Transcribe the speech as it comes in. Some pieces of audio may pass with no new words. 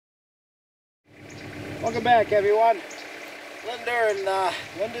Welcome back, everyone.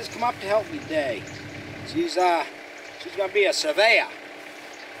 Linda's come up to help me today. She's gonna be a surveyor,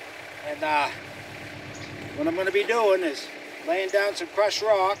 and what I'm gonna be doing is laying down some crushed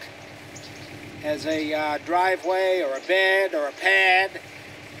rock as a driveway or a bed or a pad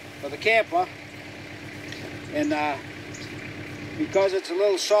for the camper. And because it's a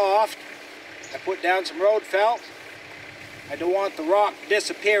little soft, I put down some road felt. I don't want the rock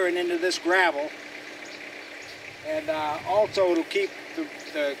disappearing into this gravel. And also it'll keep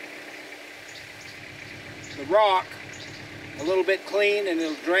the rock a little bit clean, and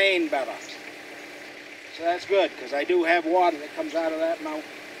it'll drain better. So that's good, because I do have water that comes out of that mountain.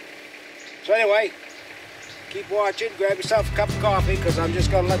 So anyway, keep watching, grab yourself a cup of coffee, because I'm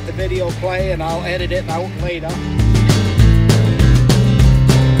just going to let the video play and I'll edit it out later.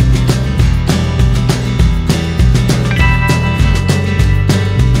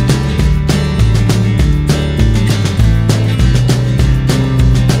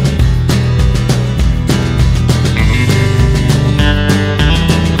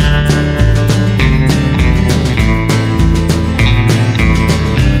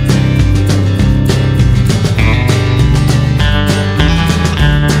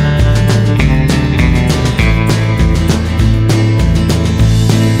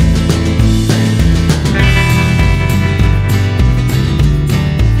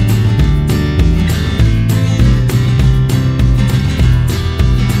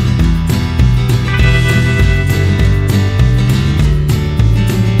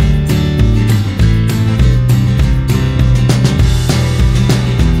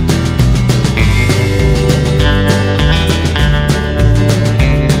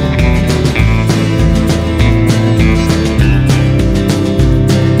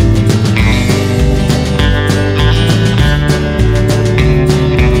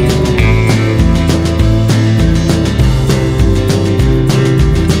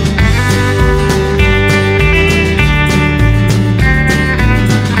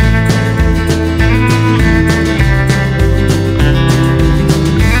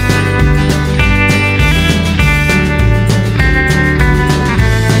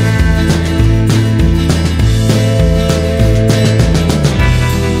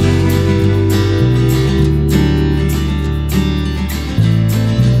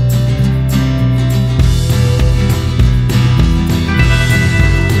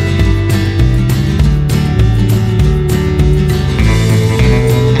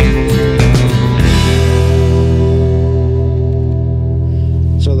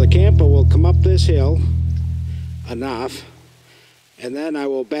 This hill enough, and then I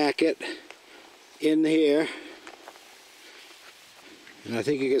will back it in here, and I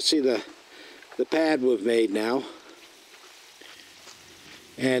think you can see the pad we've made now,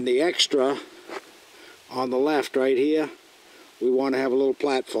 and the extra on the left right here, we want to have a little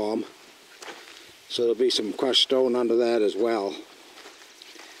platform, so there'll be some crushed stone under that as well.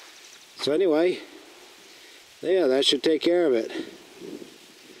 So anyway, there, that should take care of it.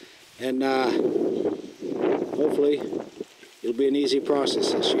 And hopefully it'll be an easy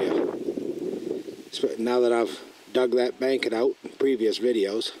process this year, now that I've dug that banking out in previous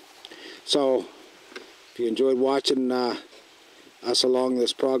videos. So if you enjoyed watching us along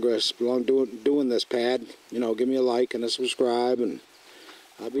this progress, along doing this pad, you know, give me a like and a subscribe, and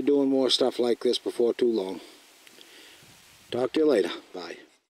I'll be doing more stuff like this before too long. Talk to you later. Bye.